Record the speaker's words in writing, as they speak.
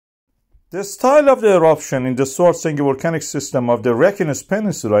The style of the eruption in the Svartsengi volcanic system of the Reykjanes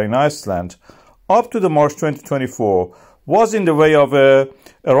Peninsula in Iceland up to the March 2024 was in the way of an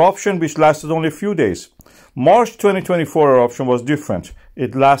eruption which lasted only a few days. March 2024 eruption was different.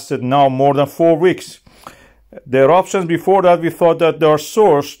 It lasted now more than 4 weeks. The eruptions before that, we thought that they are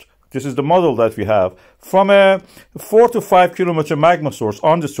sourced, this is the model that we have, from a 4 to 5 kilometer magma source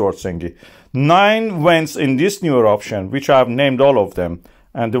on the Svartsengi. 9 vents in this new eruption, which I have named all of them,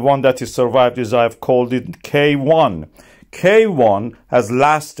 and the one that is survived is I've called it KayOne. KayOne has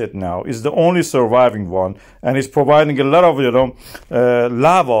lasted now, is the only surviving one, and is providing a lot of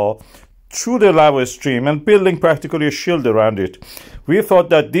lava through the lava stream and building practically a shield around it. We thought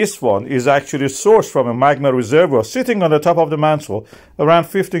that this one is actually sourced from a magma reservoir sitting on the top of the mantle around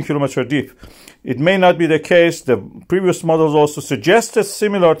 15 kilometers deep. It may not be the case. The previous models also suggested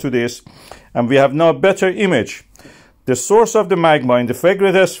similar to this, and we have now a better image. The source of the magma in the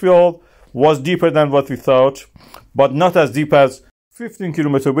Fegredes field was deeper than what we thought, but not as deep as 15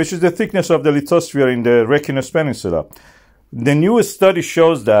 kilometers, which is the thickness of the lithosphere in the Reykjanes Peninsula. The newest study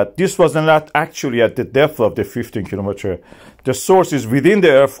shows that this was not actually at the depth of the 15 kilometers. The source is within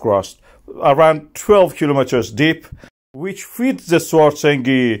the earth crust, around 12 kilometers deep, which feeds the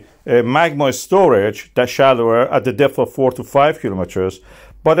Svartsengi magma storage, that's shallower, at the depth of 4 to 5 kilometers.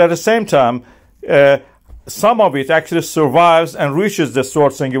 But at the same time, some of it actually survives and reaches the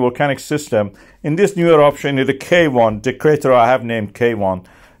Svartsengi volcanic system in this new eruption in the KayOne, the crater I have named KayOne.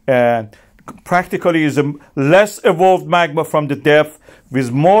 And practically is a less evolved magma from the depth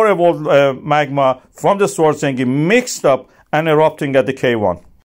with more evolved magma from the Svartsengi mixed up and erupting at the KayOne.